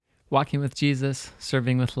walking with Jesus,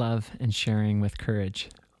 serving with love, and sharing with courage.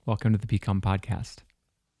 Welcome to the Become Podcast.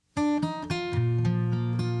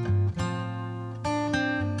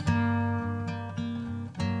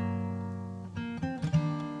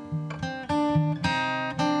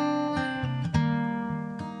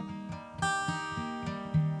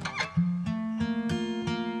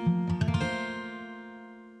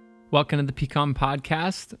 Welcome to the Become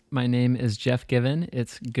Podcast. My name is Jeff Given.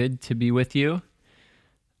 It's good to be with you.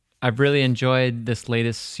 I've really enjoyed this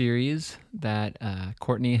latest series that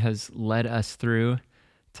Courtney has led us through,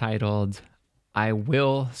 titled I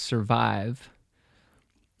Will Survive.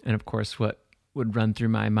 And of course, what would run through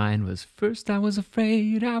my mind was, first I was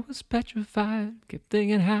afraid, I was petrified, kept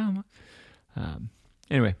thinking how.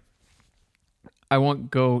 Anyway, I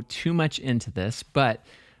won't go too much into this, but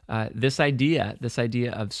this idea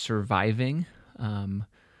of surviving,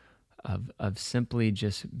 of simply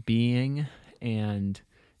just being and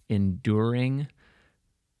enduring,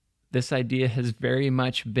 this idea has very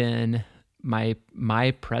much been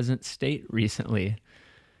my present state recently.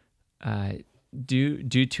 Due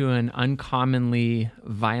to an uncommonly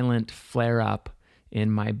violent flare-up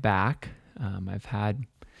in my back. I've had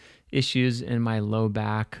issues in my low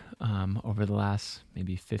back over the last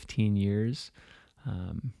maybe 15 years.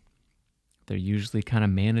 They're usually kind of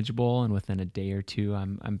manageable, and within a day or two,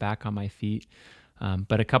 I'm back on my feet.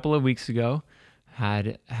 But a couple of weeks ago,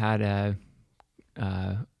 had an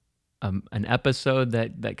episode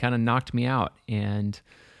that kind of knocked me out, and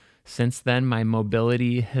since then, my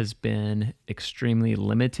mobility has been extremely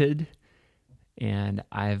limited, and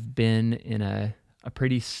I've been in a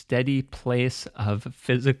pretty steady place of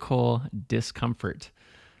physical discomfort,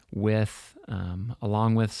 with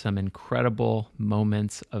along with some incredible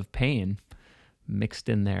moments of pain mixed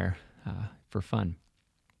in there for fun.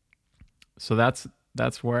 So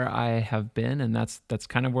that's where I have been, and that's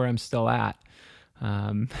kind of where I'm still at.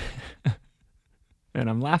 And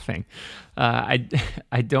I'm laughing. I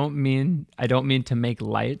don't mean to make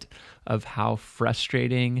light of how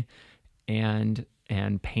frustrating and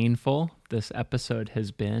painful this episode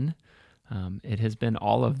has been. It has been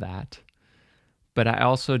all of that, but I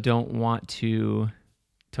also don't want to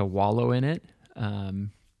wallow in it,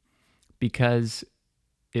 because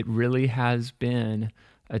it really has been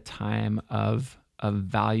a time of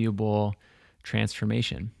valuable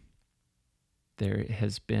transformation. There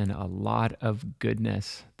has been a lot of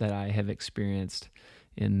goodness that I have experienced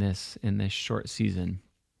in this short season.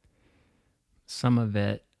 Some of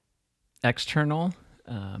it external,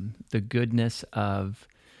 the goodness of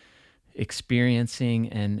experiencing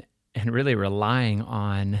and really relying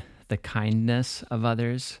on the kindness of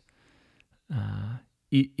others.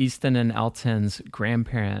 Easton and Elton's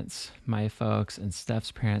grandparents, my folks, and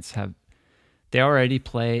Steph's parents they already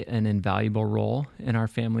play an invaluable role in our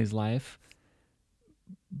family's life,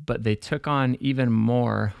 but they took on even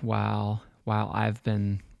more while I've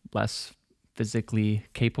been less physically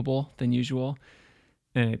capable than usual.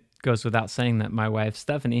 And it goes without saying that my wife,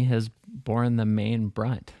 Stephanie, has borne the main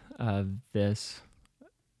brunt of this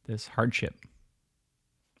hardship.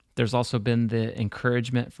 There's also been the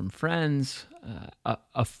encouragement from friends,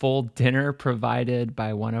 a full dinner provided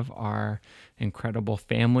by one of our incredible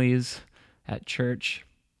families at church.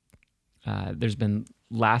 There's been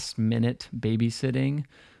last-minute babysitting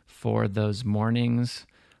for those mornings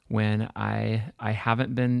when I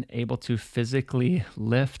haven't been able to physically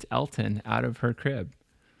lift Elton out of her crib.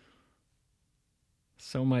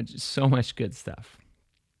 So much good stuff.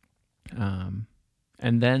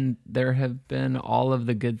 And then there have been all of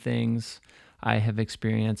the good things I have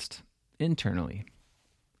experienced internally.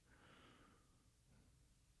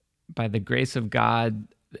 By the grace of God,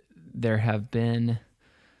 there have been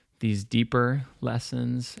these deeper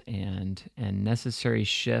lessons and necessary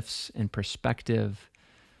shifts in perspective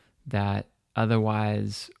that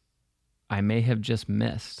otherwise I may have just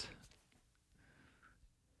missed.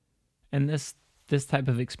 And this type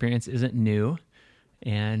of experience isn't new,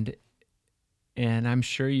 and I'm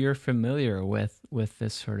sure you're familiar with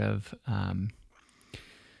this sort of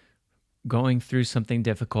going through something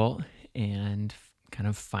difficult and kind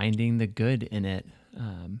of finding the good in it.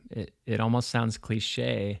 It almost sounds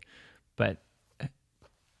cliche, but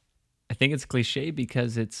I think it's cliche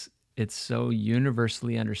because it's so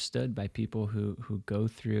universally understood by people who go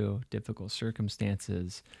through difficult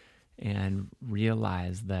circumstances and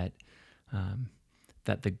realize that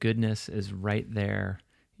that the goodness is right there,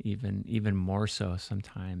 even more so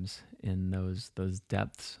sometimes in those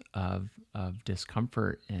depths of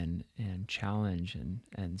discomfort and challenge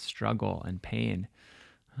and struggle and pain.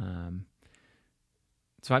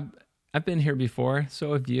 So I've been here before,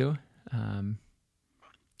 so have you.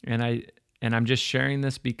 And I'm just sharing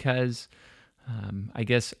this because I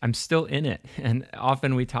guess I'm still in it. And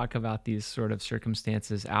often we talk about these sort of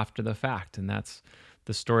circumstances after the fact. And that's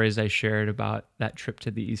the stories I shared about that trip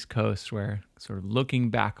to the East Coast, where sort of looking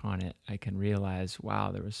back on it, I can realize,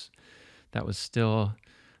 wow, that was still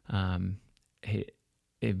um, a,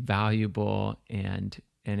 a valuable and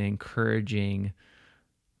an encouraging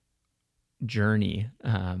journey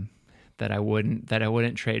that I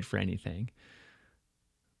wouldn't trade for anything.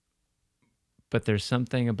 But there's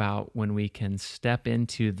something about when we can step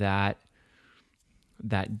into that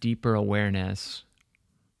deeper awareness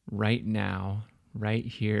right now, right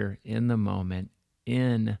here in the moment,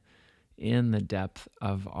 in the depth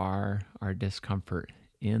of our discomfort,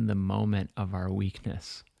 in the moment of our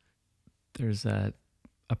weakness. There's a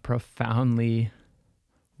profoundly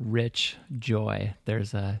rich joy.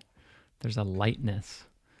 There's a lightness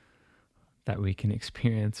that we can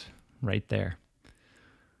experience right there.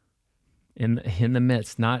 In the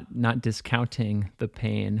midst, not discounting the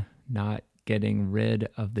pain, not getting rid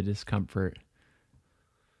of the discomfort,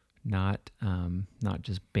 not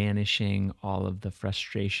just banishing all of the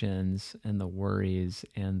frustrations and the worries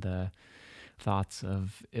and the thoughts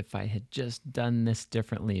of, if I had just done this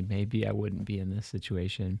differently, maybe I wouldn't be in this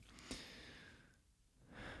situation.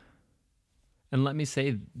 And let me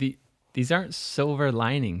say, these aren't silver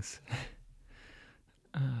linings.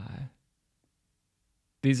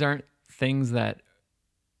 These aren't things that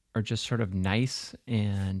are just sort of nice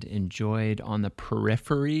and enjoyed on the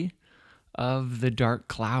periphery of the dark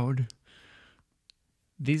cloud.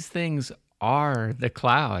 These things are the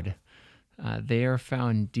cloud. They are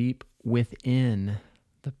found deep within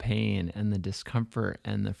the pain and the discomfort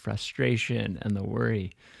and the frustration and the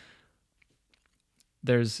worry.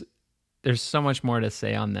 There's so much more to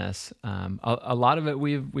say on this. A lot of it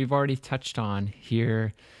we've already touched on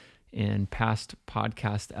here in past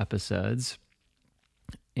podcast episodes,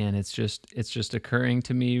 and it's just occurring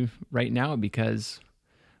to me right now because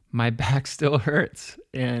my back still hurts,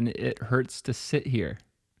 and it hurts to sit here,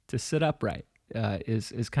 to sit upright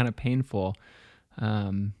is kind of painful,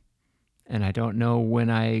 and I don't know when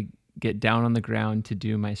I get down on the ground to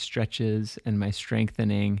do my stretches and my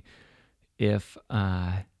strengthening if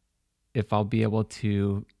I'll be able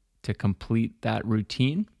to complete that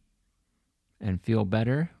routine and feel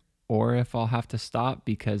better, or if I'll have to stop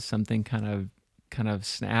because something kind of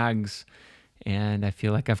snags and I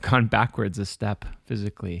feel like I've gone backwards a step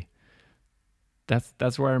physically.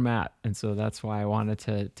 That's where I'm at. And so that's why I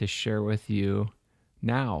wanted to share with you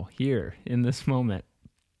now, here, in this moment.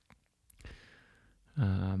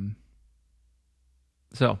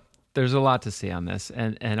 So there's a lot to say on this,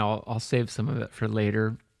 and I'll save some of it for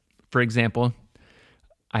later. For example,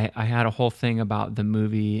 I had a whole thing about the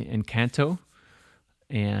movie Encanto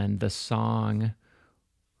and the song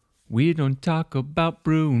 "We Don't Talk About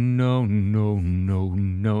Bruno, no, no,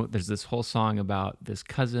 no." There's this whole song about this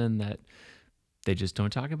cousin that they just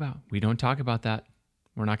don't talk about. We don't talk about that.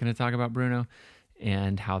 We're not going to talk about Bruno.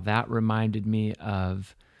 And how that reminded me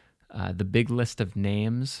of the big list of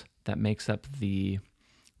names that makes up the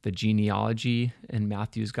genealogy in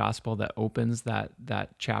Matthew's gospel that opens that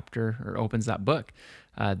chapter, or opens that book,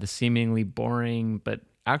 the seemingly boring but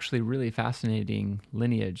actually really fascinating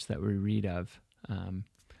lineage that we read of.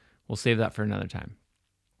 We'll save that for another time.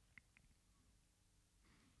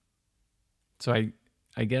 So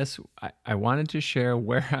I guess I wanted to share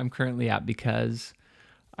where I'm currently at because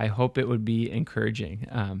I hope it would be encouraging.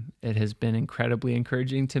 It has been incredibly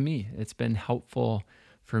encouraging to me. It's been helpful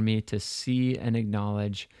for me to see and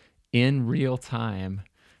acknowledge in real time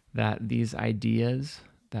that these ideas,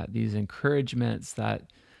 that these encouragements, that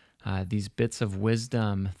these bits of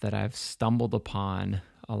wisdom that I've stumbled upon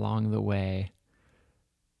along the way,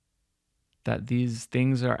 that these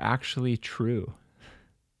things are actually true.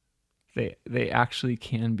 They actually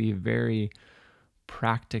can be very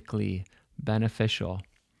practically beneficial.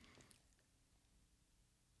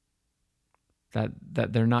 That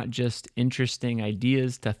they're not just interesting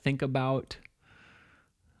ideas to think about,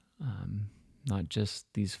 not just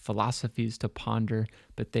these philosophies to ponder,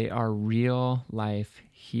 but they are real life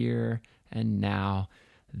here and now.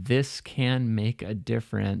 This can make a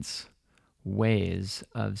difference, ways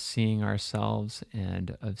of seeing ourselves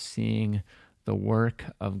and of seeing the work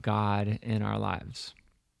of God in our lives.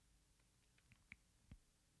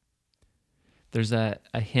 There's a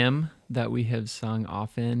hymn that we have sung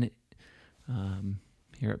often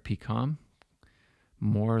here at PCOM,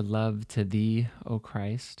 "More Love to Thee, O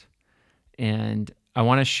Christ." And I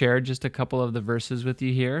want to share just a couple of the verses with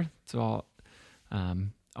you here. So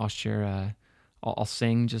I'll share, I'll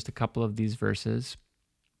sing just a couple of these verses.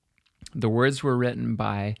 The words were written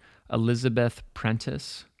by Elizabeth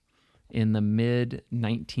Prentice in the mid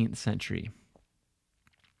 19th century.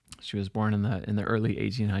 She was born in the early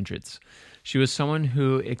 1800s. She was someone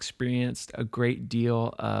who experienced a great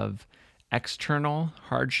deal of external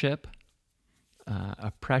hardship,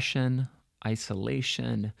 oppression,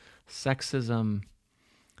 isolation, sexism,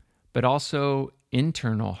 but also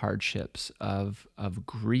internal hardships of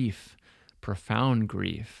grief, profound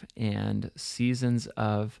grief, and seasons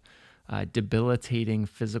of debilitating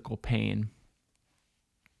physical pain.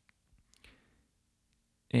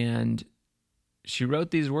 And she wrote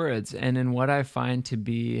these words, and in what I find to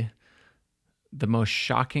be the most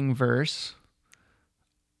shocking verse,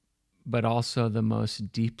 but also the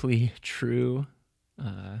most deeply true,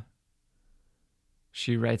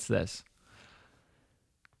 she writes this: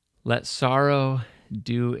 "Let sorrow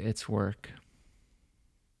do its work.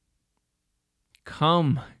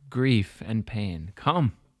 Come, grief and pain.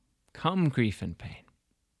 Come, grief and pain.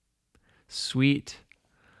 Sweet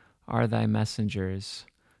are thy messengers,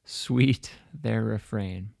 sweet their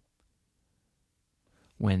refrain.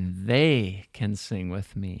 When they can sing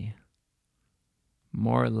with me,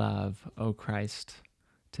 more love, O Christ,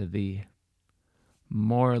 to thee.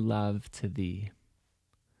 More love to thee.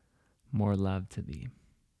 More love to thee."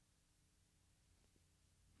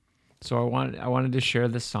 So I wanted to share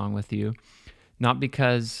this song with you, not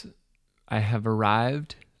because I have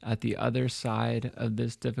arrived at the other side of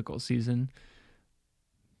this difficult season,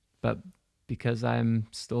 but because I'm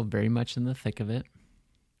still very much in the thick of it.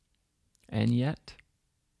 And yet.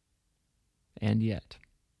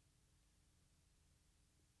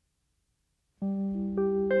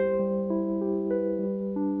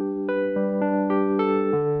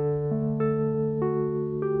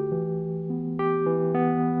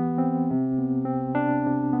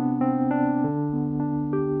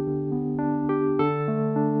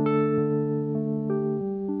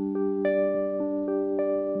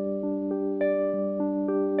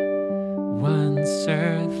 Once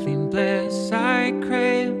earthly bliss I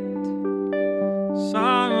craved,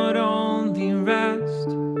 sought only rest.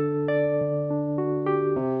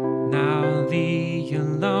 Now thee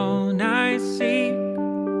alone I seek,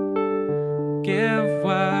 give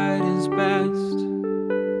what is best.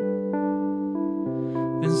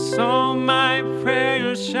 Then so my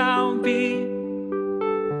prayer shall be,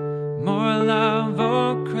 more love,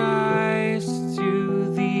 O Christ,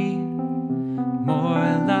 to thee.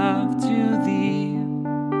 More love to thee.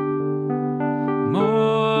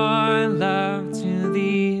 More love to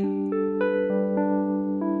thee.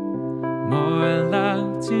 More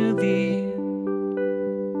love to thee.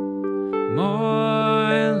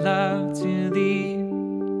 More love to thee.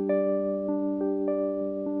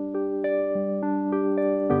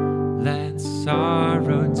 Let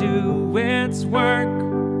sorrow do its work.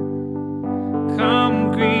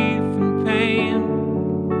 Come, grief and pain.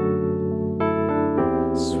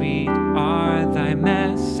 Sweet are thy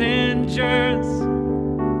messengers,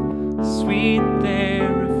 sweet their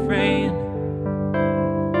refrain.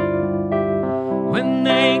 When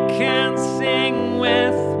they can sing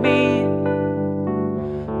with me,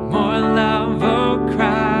 more love, O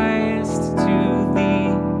Christ, to thee.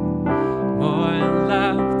 More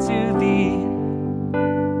love to thee.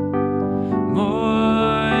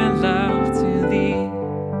 More love to thee.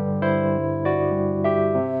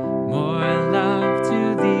 More love to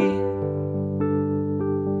thee.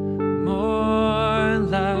 More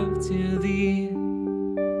love to thee.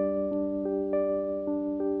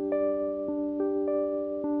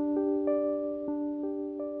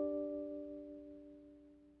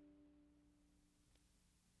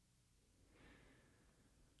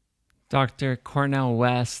 Dr. Cornel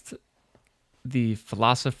West, the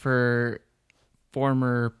philosopher,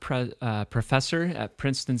 former professor at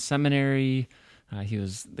Princeton Seminary. He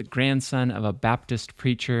was the grandson of a Baptist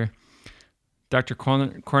preacher. Dr.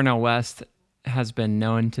 Cornel West has been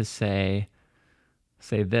known to say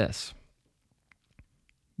this: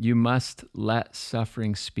 "You must let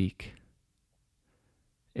suffering speak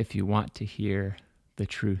if you want to hear the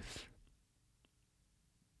truth."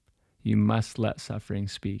 You must let suffering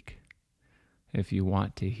speak if you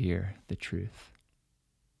want to hear the truth.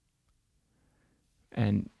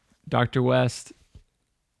 And Dr. West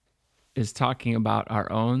is talking about our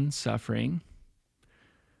own suffering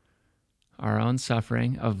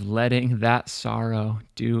of letting that sorrow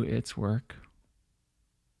do its work.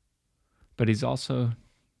 But he's also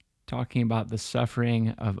talking about the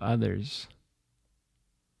suffering of others.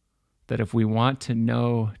 That if we want to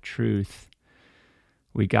know truth,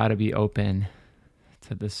 we got to be open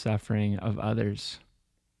to the suffering of others,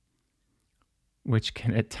 which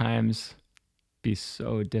can at times be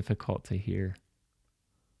so difficult to hear.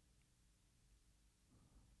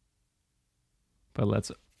 But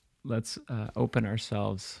let's open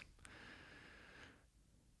ourselves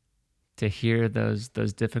to hear those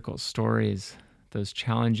difficult stories, those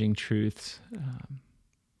challenging truths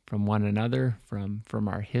from one another, from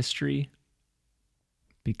our history,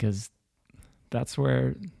 because that's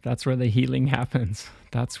where the healing happens.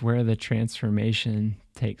 That's where the transformation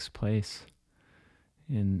takes place.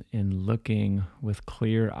 In looking with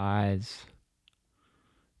clear eyes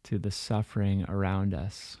to the suffering around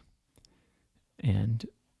us and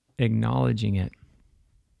acknowledging it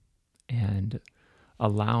and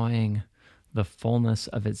allowing the fullness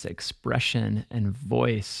of its expression and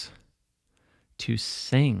voice to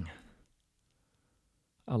sing,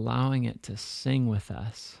 allowing it to sing with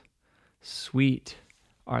us. Sweet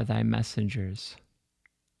are thy messengers,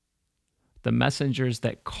 the messengers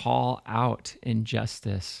that call out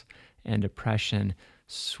injustice and oppression.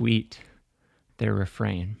 Sweet their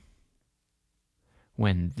refrain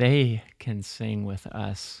when they can sing with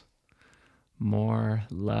us, more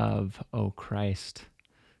love, O Christ,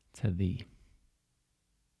 to thee.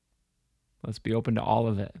 Let's be open to all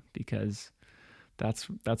of it, because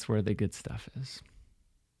that's where the good stuff is.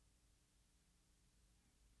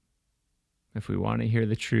 If we want to hear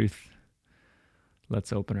the truth,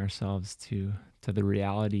 let's open ourselves to the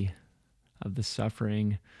reality of the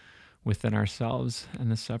suffering within ourselves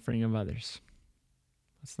and the suffering of others.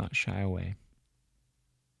 Let's not shy away.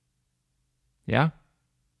 Yeah?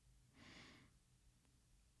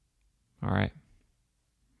 All right.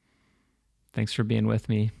 Thanks for being with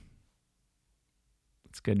me.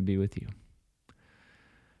 It's good to be with you.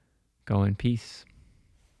 Go in peace.